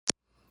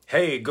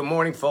Hey, good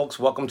morning, folks.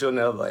 Welcome to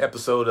another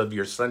episode of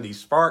your Sunday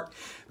Spark.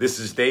 This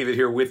is David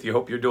here with you.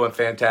 Hope you're doing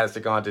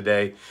fantastic on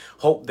today.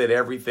 Hope that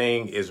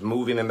everything is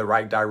moving in the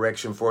right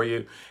direction for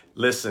you.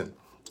 Listen,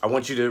 I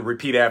want you to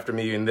repeat after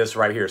me in this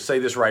right here. Say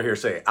this right here.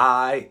 Say,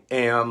 I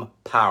am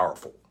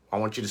powerful. I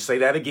want you to say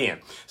that again.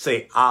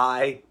 Say,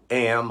 I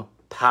am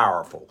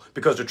powerful,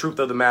 because the truth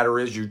of the matter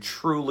is you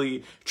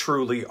truly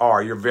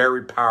are. You're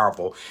very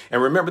powerful.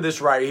 And remember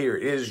this right here: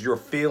 it is your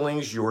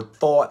feelings, your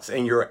thoughts,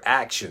 and your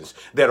actions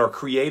that are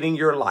creating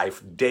your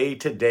life day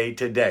to day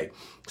to day.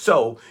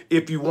 So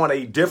if you want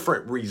a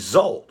different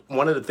result,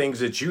 one of the things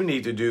that you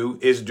need to do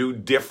is do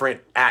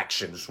different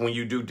actions. When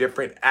you do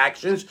different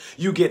actions,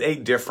 you get a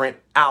different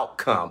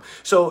outcome.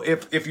 So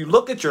if you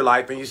look at your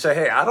life and you say,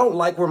 hey, I don't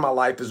like where my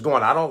life is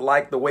going, I don't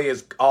like the way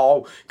it's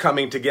all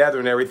coming together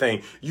and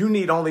everything, you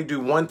need only do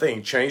one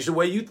thing: change the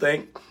way you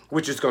think,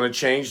 which is going to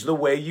change the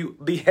way you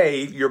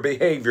behave, your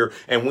behavior.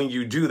 And when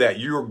you do that,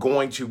 you're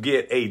going to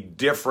get a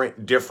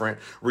different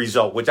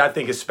result, which I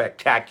think is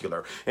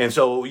spectacular. And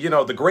so,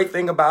 the great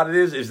thing about it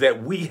is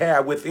that we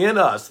have within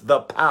us the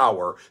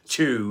power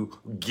to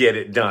get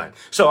it done.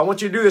 So I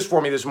want you to do this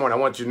for me this morning.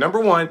 I want you, number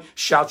one,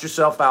 shout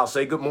yourself out.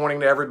 Say good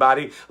morning to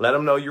everybody. Let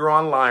them know you're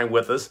online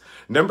with us.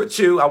 Number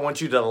two, I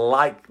want you to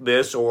like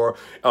this or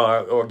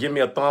give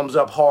me a thumbs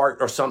up, heart,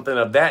 or something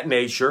of that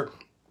nature.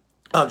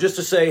 Just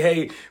to say,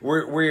 hey,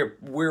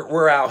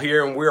 we're out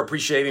here and we're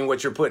appreciating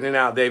what you're putting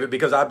out, David,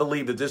 because I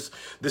believe that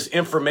this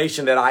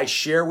information that I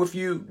share with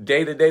you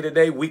day to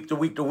day, week to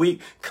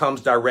week,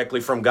 comes directly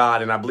from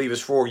God, and I believe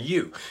it's for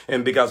you,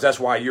 and because that's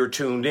why you're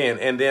tuned in.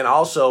 And then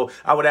also,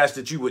 I would ask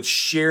that you would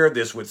share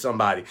this with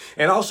somebody,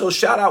 and also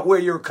shout out where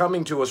you're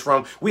coming to us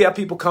from. We have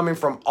people coming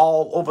from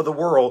all over the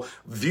world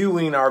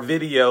viewing our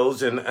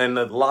videos and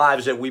the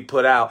lives that we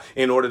put out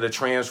in order to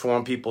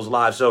transform people's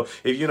lives. So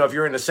if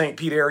you're in the St.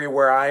 Pete area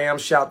where I am,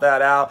 shout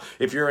that out.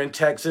 If you're in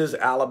Texas,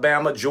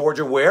 Alabama,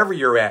 Georgia, wherever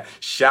you're at,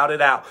 shout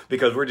it out,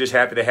 because we're just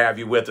happy to have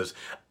you with us.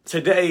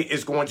 Today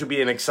is going to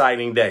be an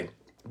exciting day,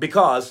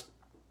 because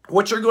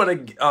what you're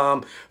going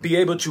to be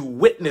able to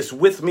witness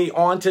with me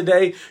on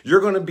today, you're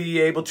going to be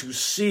able to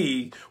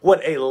see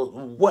what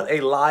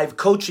a live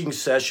coaching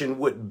session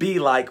would be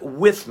like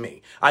with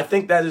me. I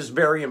think that is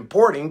very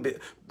important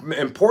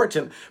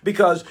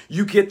because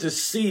you get to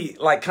see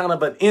like kind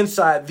of an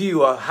inside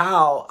view of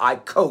how I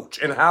coach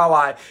and how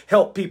I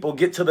help people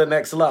get to the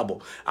next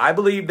level. I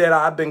believe that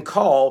I've been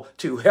called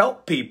to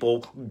help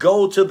people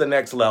go to the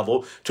next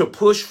level, to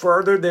push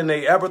further than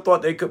they ever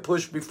thought they could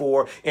push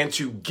before, and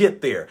to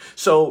get there.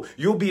 So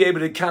you'll be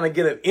able to kind of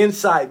get an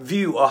inside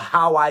view of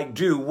how I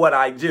do what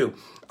I do.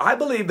 I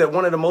believe that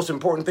one of the most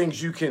important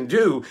things you can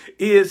do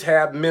is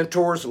have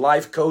mentors,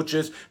 life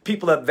coaches,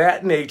 people of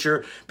that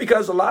nature,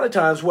 because a lot of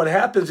times what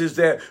happens is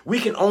that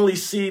we can only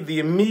see the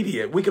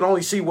immediate. We can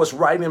only see what's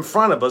right in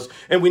front of us,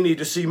 and we need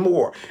to see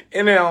more.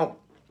 And now,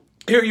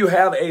 here you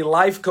have a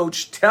life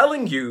coach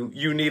telling you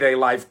you need a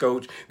life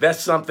coach. That's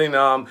something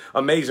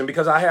amazing,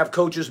 because I have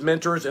coaches,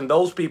 mentors, and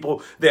those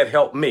people that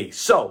help me.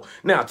 So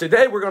now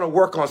today we're going to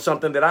work on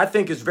something that I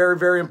think is very,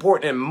 very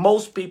important, and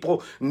most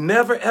people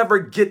never, ever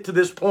get to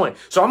this point.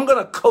 So I'm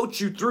going to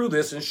coach you through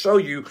this and show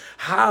you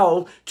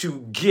how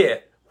to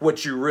get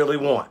what you really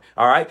want.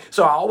 All right.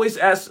 So I always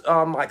ask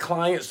my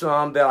clients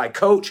that I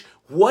coach,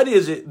 what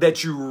is it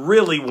that you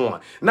really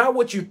want? Not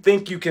what you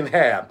think you can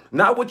have,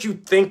 not what you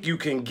think you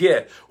can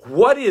get.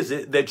 What is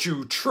it that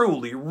you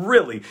truly,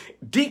 really,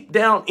 deep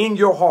down in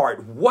your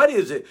heart, what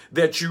is it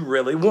that you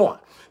really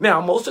want?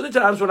 Now, most of the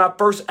times when I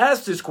first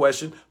ask this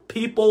question,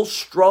 people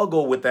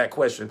struggle with that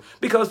question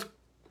because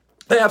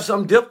they have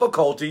some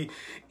difficulty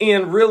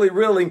in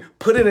really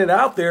putting it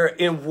out there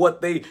in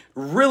what they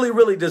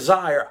really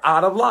desire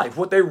out of life,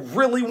 what they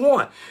really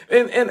want.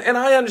 And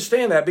I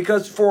understand that,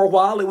 because for a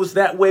while it was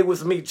that way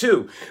with me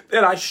too,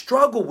 that I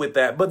struggled with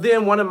that. But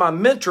then one of my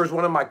mentors,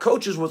 one of my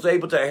coaches was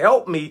able to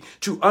help me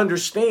to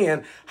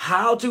understand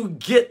how to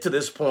get to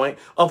this point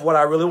of what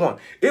I really want.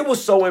 It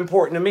was so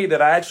important to me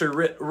that I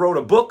actually wrote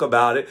a book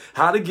about it,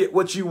 How to Get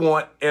What You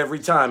Want Every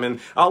Time.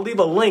 And I'll leave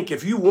a link.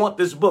 If you want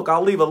this book,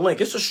 I'll leave a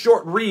link. It's a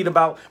short read,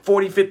 about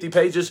 40, 50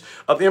 pages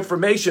of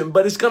information,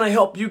 but it's going to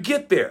help you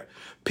get there.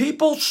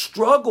 People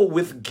struggle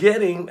with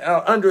getting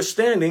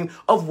understanding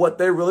of what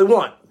they really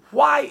want.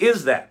 Why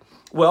is that?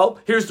 Well,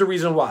 here's the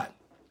reason why.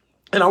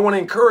 And I want to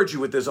encourage you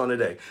with this on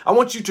today. I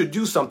want you to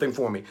do something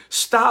for me.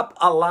 Stop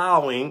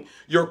allowing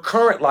your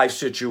current life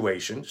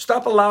situation,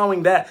 stop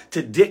allowing that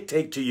to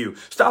dictate to you.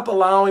 Stop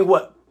allowing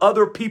what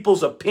other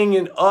people's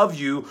opinion of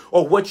you,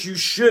 or what you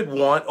should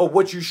want, or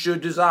what you should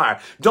desire.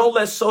 Don't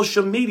let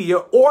social media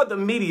or the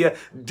media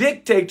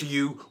dictate to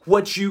you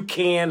what you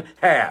can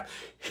have.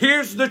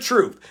 Here's the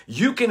truth.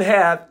 You can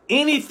have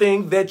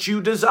anything that you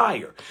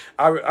desire.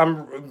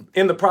 I'm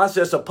in the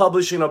process of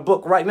publishing a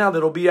book right now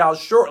that'll be out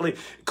shortly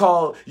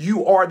called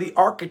You Are the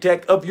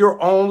Architect of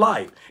Your Own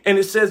Life. And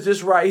it says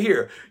this right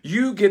here.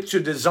 You get to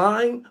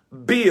design,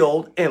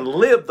 build, and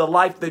live the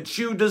life that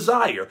you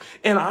desire.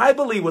 And I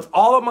believe with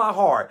all of my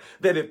heart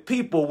that if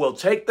people will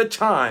take the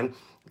time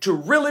to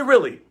really,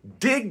 really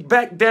dig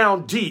back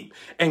down deep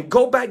and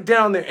go back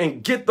down there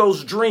and get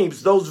those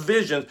dreams, those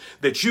visions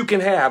that you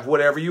can have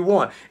whatever you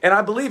want. And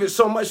I believe it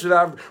so much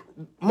that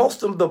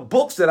most of the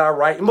books that I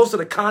write, most of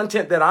the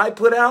content that I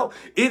put out,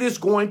 it is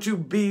going to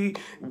be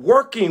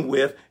working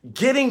with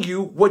getting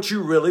you what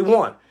you really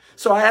want.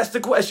 So I asked the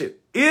question,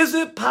 is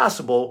it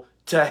possible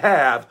to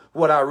have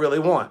what I really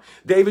want?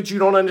 David, you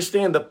don't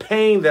understand the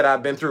pain that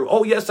I've been through.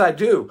 Oh, yes, I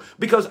do.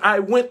 Because I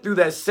went through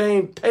that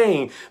same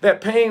pain,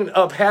 that pain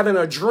of having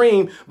a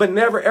dream, but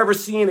never ever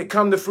seeing it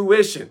come to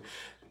fruition.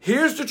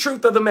 Here's the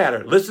truth of the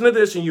matter. Listen to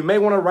this, and you may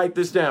want to write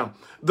this down.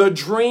 The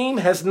dream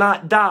has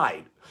not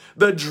died.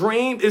 The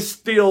dream is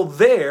still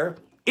there.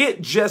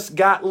 It just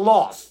got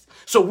lost.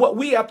 So what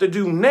we have to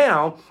do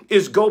now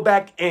is go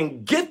back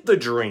and get the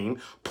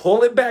dream,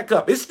 pull it back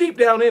up. It's deep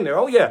down in there.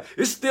 Oh, yeah,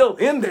 it's still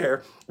in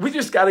there. We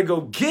just got to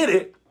go get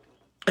it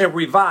and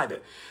revive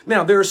it.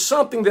 Now, there's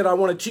something that I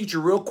want to teach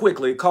you real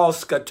quickly called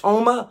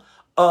scotoma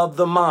of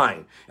the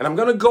mind. And I'm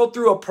going to go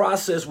through a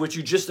process with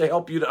you just to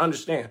help you to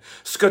understand.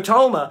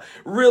 Scotoma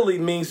really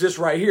means this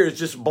right here is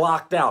just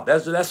blocked out.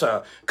 That's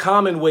a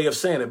common way of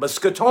saying it. But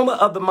scotoma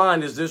of the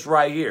mind is this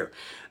right here.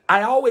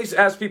 I always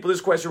ask people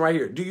this question right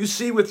here. Do you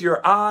see with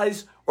your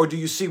eyes or do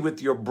you see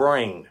with your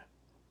brain?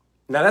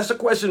 Now, that's a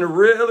question to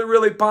really,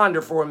 really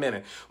ponder for a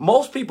minute.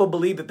 Most people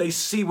believe that they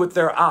see with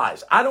their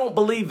eyes. I don't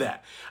believe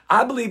that.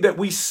 I believe that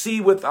we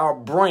see with our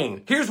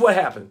brain. Here's what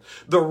happens.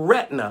 The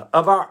retina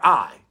of our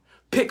eye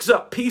picks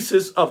up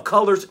pieces of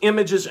colors,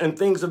 images, and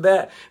things of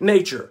that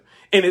nature,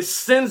 and it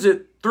sends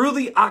it through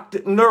the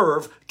optic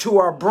nerve to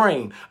our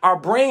brain. Our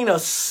brain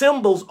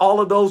assembles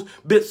all of those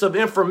bits of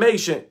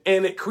information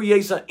and it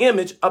creates an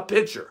image, a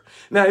picture.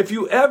 Now, if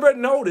you ever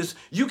notice,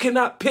 you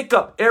cannot pick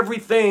up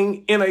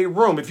everything in a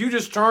room. If you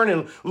just turn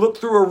and look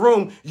through a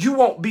room, you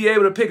won't be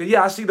able to pick it.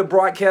 Yeah, I see the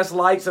broadcast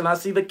lights and I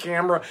see the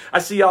camera. I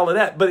see all of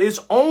that. But it's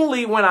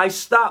only when I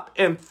stop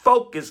and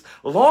focus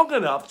long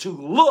enough to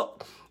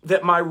look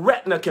that my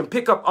retina can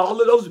pick up all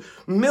of those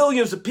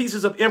millions of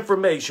pieces of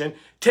information,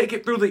 take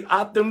it through the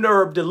optic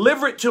nerve,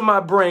 deliver it to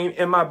my brain,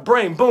 and my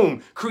brain,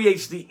 boom,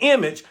 creates the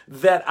image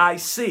that I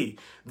see.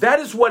 That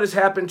is what has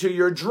happened to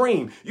your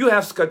dream. You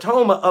have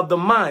scotoma of the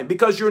mind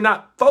because you're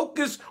not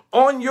focused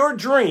on your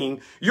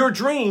dream. Your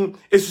dream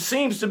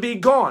seems to be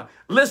gone.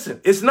 Listen,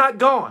 it's not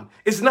gone.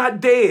 It's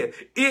not dead.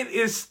 It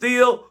is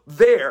still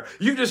there.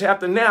 You just have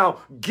to now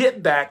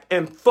get back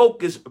and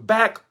focus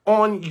back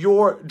on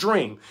your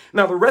dream.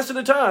 Now, the rest of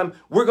the time,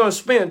 we're going to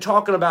spend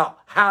talking about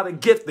how to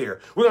get there.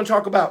 We're going to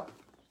talk about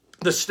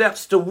the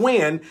steps to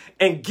win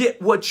and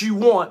get what you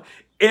want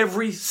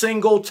every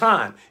single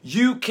time.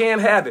 You can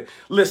have it.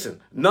 Listen,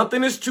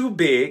 nothing is too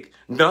big.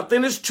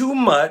 Nothing is too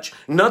much.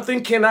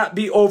 Nothing cannot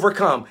be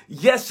overcome.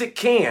 Yes, it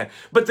can.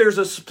 But there's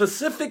a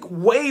specific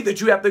way that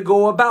you have to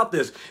go about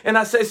this. And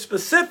I say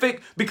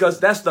specific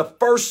because that's the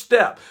first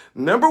step.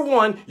 Number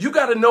one, you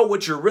got to know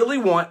what you really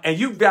want and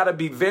you've got to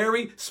be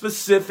very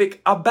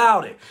specific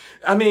about it.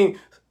 I mean,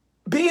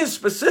 being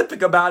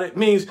specific about it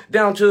means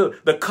down to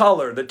the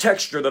color, the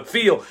texture, the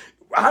feel.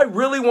 I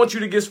really want you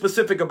to get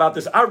specific about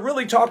this. I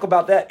really talk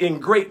about that in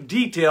great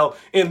detail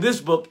in this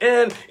book.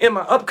 And in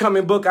my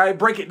upcoming book, I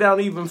break it down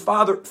even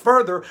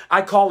further.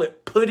 I call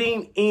it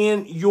putting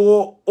in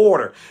your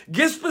order.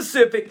 Get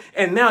specific.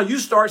 And now you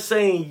start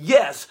saying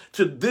yes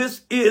to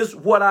this is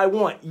what I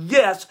want.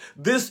 Yes,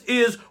 this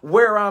is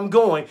where I'm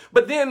going.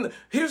 But then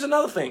here's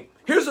another thing.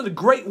 Here's a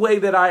great way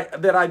that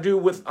I do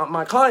with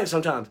my clients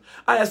sometimes.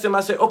 I ask them, I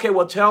say, okay,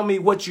 well, tell me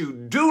what you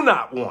do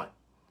not want.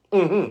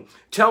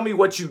 Tell me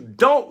what you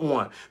don't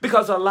want.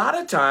 Because a lot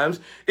of times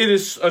it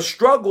is a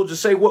struggle to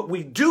say what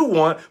we do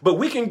want, but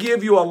we can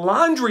give you a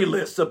laundry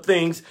list of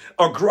things,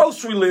 or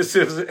grocery list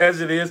as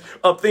it is,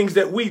 of things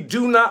that we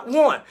do not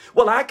want.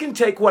 Well, I can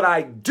take what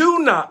I do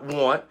not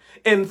want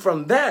and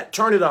from that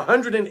turn it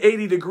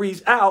 180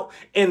 degrees out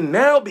and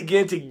now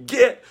begin to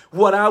get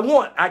what I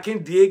want. I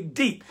can dig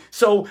deep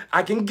so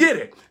I can get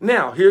it.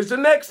 Now, here's the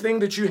next thing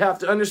that you have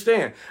to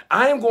understand.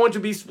 I am going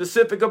to be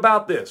specific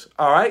about this.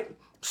 All right.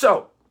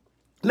 So,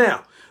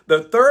 now,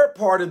 the third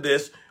part of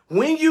this,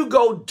 when you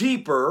go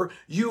deeper,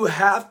 you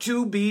have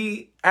to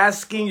be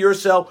asking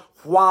yourself,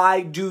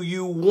 why do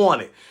you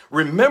want it?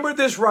 Remember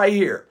this right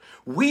here.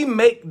 We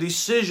make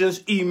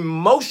decisions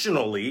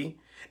emotionally,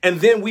 and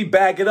then we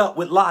back it up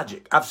with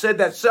logic. I've said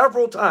that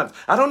several times.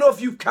 I don't know if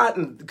you've got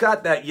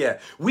that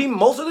yet.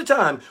 Most of the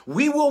time,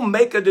 we will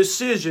make a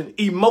decision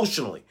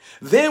emotionally.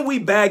 Then we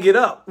bag it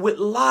up with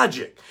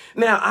logic.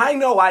 Now, I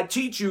know I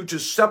teach you to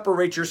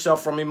separate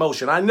yourself from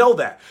emotion. I know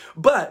that.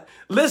 But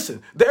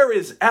listen, there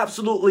is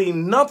absolutely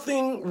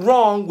nothing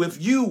wrong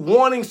with you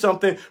wanting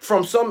something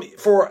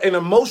for an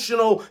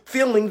emotional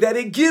feeling that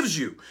it gives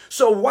you.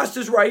 So watch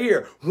this right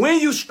here. When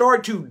you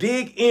start to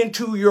dig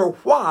into your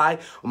why,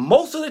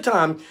 most of the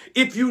time,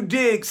 if you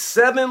dig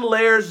 7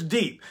 layers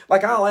deep,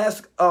 like I'll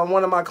ask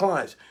one of my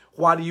clients,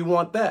 why do you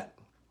want that?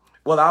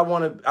 Well, I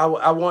want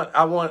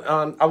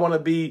to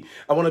be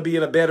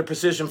in a better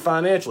position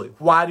financially.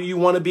 Why do you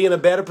want to be in a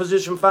better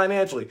position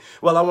financially?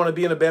 Well, I want to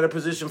be in a better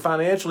position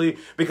financially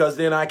because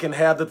then I can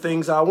have the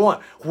things I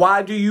want.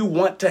 Why do you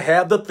want to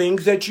have the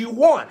things that you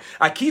want?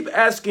 I keep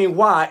asking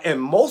why,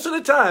 and most of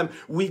the time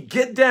we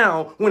get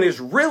down when it's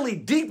really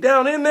deep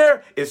down in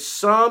there, it's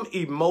some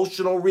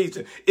emotional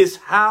reason. It's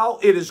how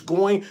it is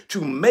going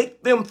to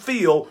make them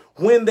feel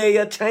when they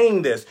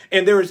attain this.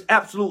 And there is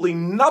absolutely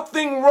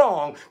nothing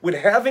wrong with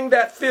having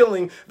that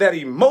feeling, that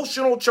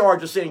emotional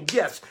charge of saying,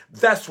 yes,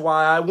 that's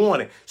why I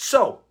want it.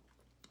 So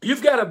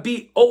you've got to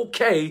be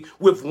okay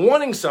with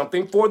wanting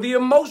something for the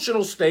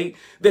emotional state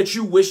that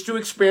you wish to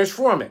experience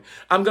from it.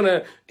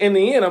 In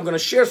the end, I'm going to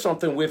share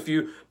something with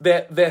you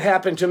that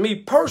happened to me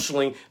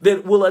personally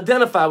that will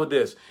identify with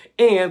this.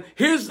 And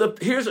here's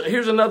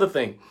another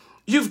thing.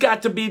 You've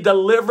got to be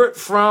delivered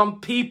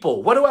from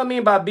people. What do I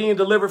mean by being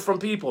delivered from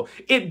people?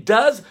 It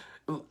does.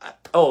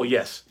 Oh,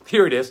 yes.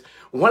 Here it is.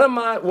 One of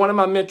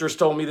my mentors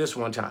told me this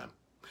one time.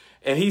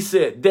 And he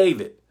said,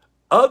 David,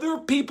 other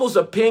people's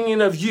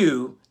opinion of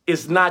you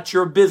is not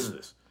your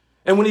business.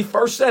 And when he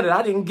first said it,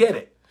 I didn't get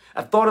it.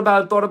 I thought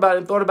about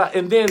it.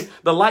 And then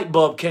the light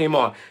bulb came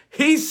on.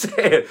 He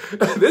said,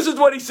 this is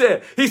what he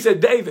said. He said,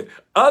 David,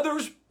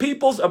 others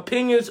people's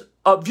opinions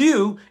of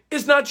you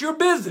is not your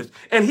business.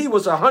 And he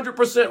was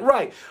 100%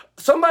 right.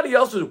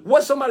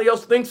 What somebody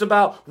else thinks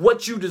about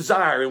what you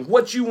desire and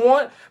what you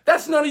want,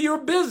 that's none of your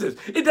business.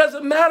 It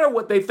doesn't matter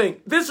what they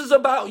think. This is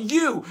about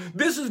you.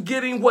 This is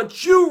getting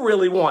what you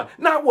really want,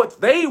 not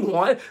what they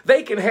want.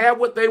 They can have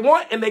what they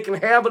want and they can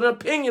have an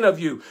opinion of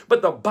you.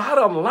 But the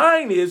bottom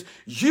line is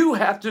you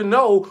have to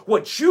know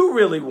what you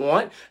really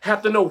want,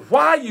 have to know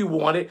why you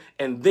want it,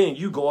 and then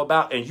you go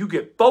about and you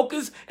get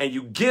focused and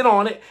you get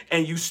on it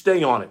and you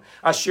stay on it.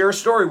 I share a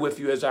story with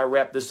you as I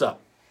wrap this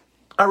up.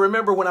 I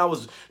remember when I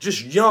was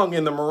just young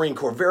in the Marine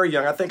Corps, very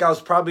young. I think I was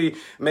probably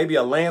maybe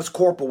a Lance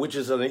Corporal, which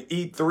is an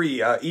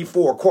E3,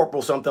 E4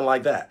 Corporal, something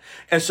like that.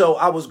 And so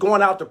I was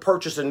going out to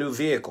purchase a new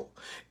vehicle,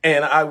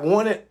 and I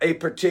wanted a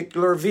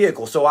particular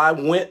vehicle. So I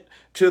went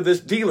to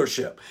this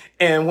dealership.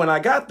 And when I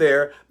got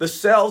there, the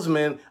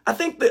salesman, I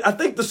think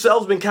the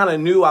salesman kind of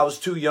knew I was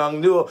too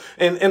young,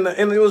 and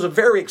it was a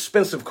very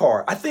expensive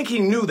car. I think he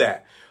knew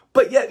that.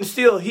 But yet and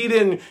still, he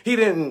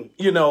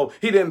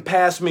didn't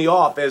pass me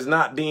off as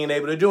not being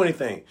able to do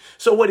anything.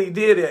 So what he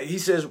did, he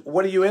says,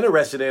 what are you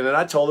interested in? And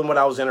I told him what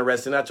I was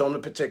interested in. I told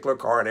him the particular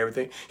car and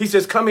everything. He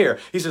says, come here.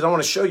 He says, I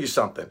want to show you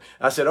something.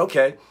 I said,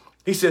 okay.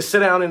 He says, sit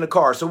down in the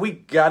car. So we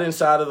got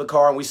inside of the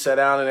car and we sat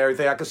down and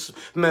everything. I could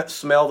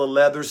smell the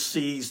leather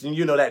seats and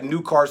that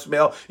new car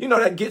smell.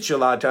 That gets you a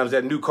lot of times,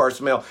 that new car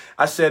smell.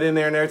 I sat in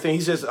there and everything. He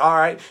says, all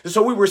right. And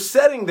so we were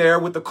sitting there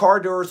with the car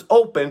doors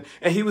open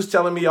and he was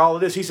telling me all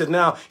of this. He said,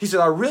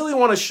 I really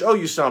want to show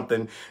you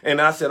something.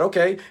 And I said,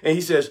 okay. And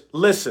he says,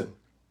 listen.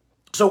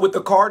 So with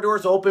the car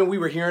doors open, we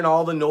were hearing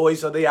all the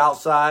noise of the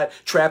outside,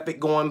 traffic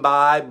going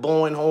by,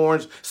 blowing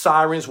horns,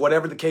 sirens,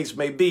 whatever the case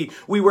may be.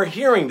 We were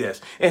hearing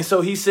this. And so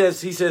he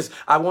says,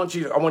 I want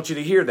you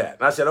to hear that.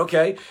 And I said,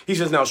 okay. He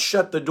says, now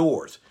shut the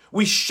doors.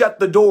 We shut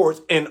the doors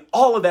and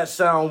all of that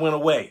sound went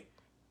away.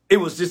 It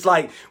was just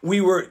like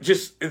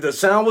the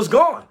sound was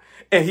gone.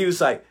 And he was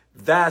like,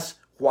 that's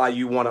why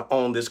you want to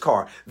own this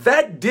car.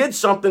 That did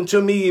something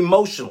to me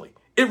emotionally.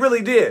 It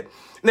really did.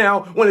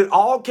 Now, when it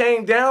all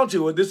came down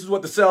to it, this is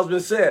what the salesman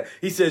said.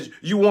 He says,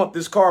 you want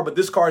this car, but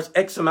this car is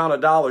X amount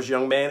of dollars,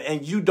 young man,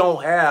 and you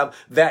don't have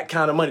that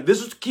kind of money.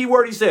 This is the key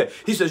word he said.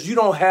 He says, you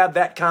don't have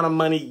that kind of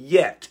money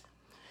yet.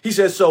 He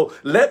says, so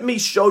let me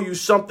show you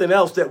something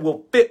else that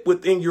will fit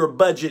within your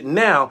budget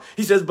now.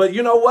 He says, but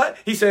you know what?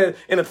 He said,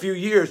 in a few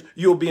years,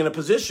 you'll be in a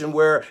position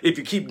where if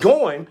you keep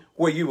going,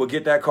 where you will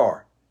get that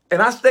car.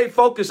 And I stayed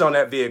focused on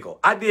that vehicle.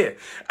 I did.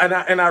 And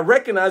I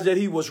recognized that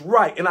he was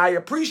right. And I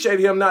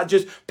appreciate him not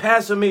just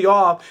passing me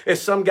off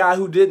as some guy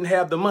who didn't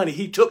have the money.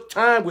 He took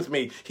time with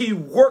me. He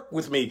worked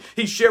with me.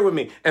 He shared with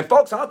me. And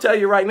folks, I'll tell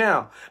you right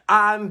now,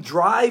 I'm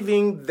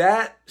driving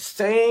that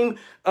same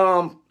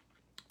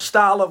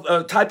style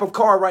of type of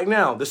car right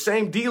now. The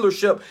same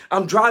dealership,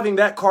 I'm driving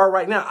that car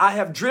right now. I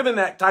have driven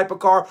that type of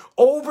car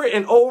over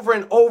and over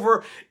and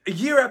over,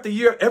 year after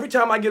year, every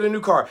time I get a new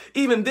car.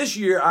 Even this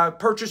year, I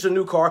purchased a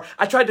new car.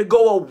 I tried to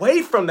go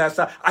away from that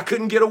style. I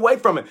couldn't get away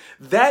from it.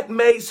 That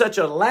made such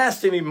a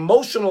lasting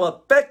emotional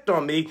effect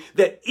on me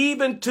that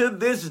even to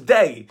this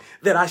day,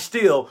 that I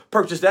still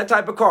purchase that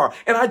type of car.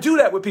 And I do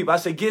that with people. I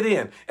say, get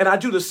in. And I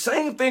do the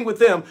same thing with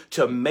them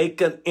to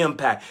make an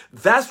impact.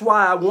 That's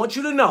why I want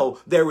you to know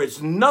there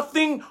is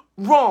nothing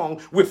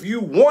wrong with you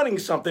wanting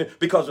something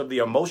because of the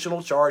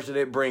emotional charge that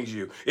it brings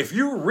you. If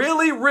you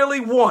really,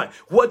 really want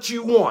what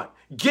you want,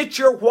 get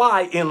your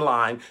why in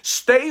line,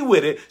 stay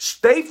with it,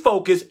 stay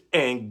focused,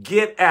 and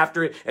get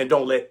after it, and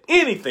don't let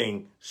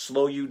anything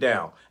slow you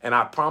down. And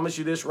I promise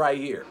you this right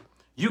here,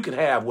 you can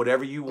have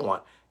whatever you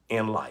want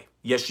in life.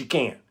 Yes, you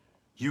can.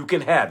 You can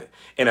have it.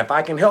 And if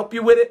I can help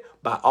you with it,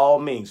 by all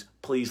means,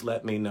 please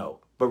let me know.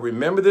 But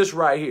remember this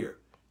right here.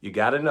 You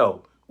got to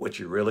know what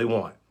you really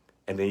want.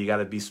 And then you got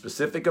to be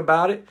specific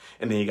about it.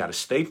 And then you got to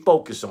stay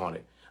focused on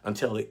it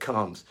until it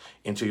comes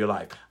into your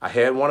life. I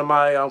had one of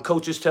my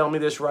coaches tell me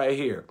this right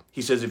here.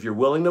 He says, if you're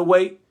willing to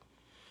wait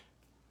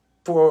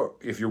for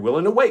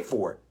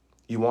it,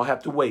 you won't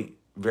have to wait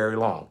very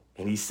long.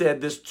 And he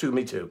said this to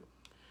me too.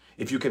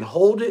 If you can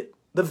hold it,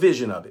 the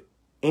vision of it,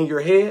 in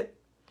your head,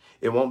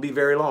 it won't be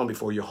very long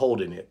before you're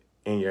holding it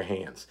in your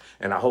hands.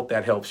 And I hope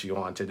that helps you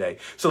on today.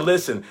 So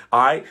listen,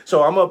 all right.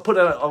 So I'm going to put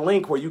a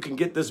link where you can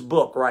get this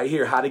book right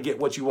here, How to Get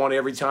What You Want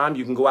Every Time.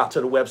 You can go out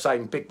to the website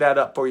and pick that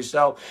up for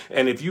yourself.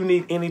 And if you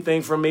need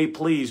anything from me,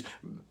 please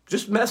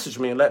just message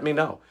me and let me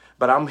know.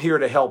 But I'm here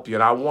to help you,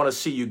 and I want to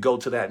see you go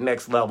to that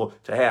next level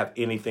to have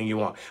anything you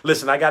want.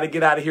 Listen, I got to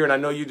get out of here, and I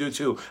know you do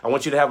too. I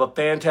want you to have a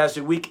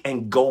fantastic week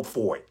and go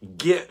for it.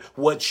 Get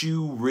what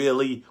you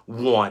really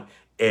want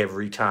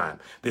every time.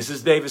 This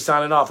is David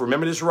signing off.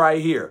 Remember this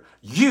right here.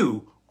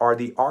 You are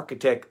the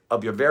architect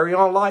of your very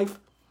own life,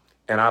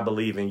 and I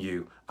believe in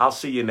you. I'll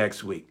see you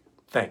next week.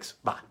 Thanks.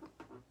 Bye.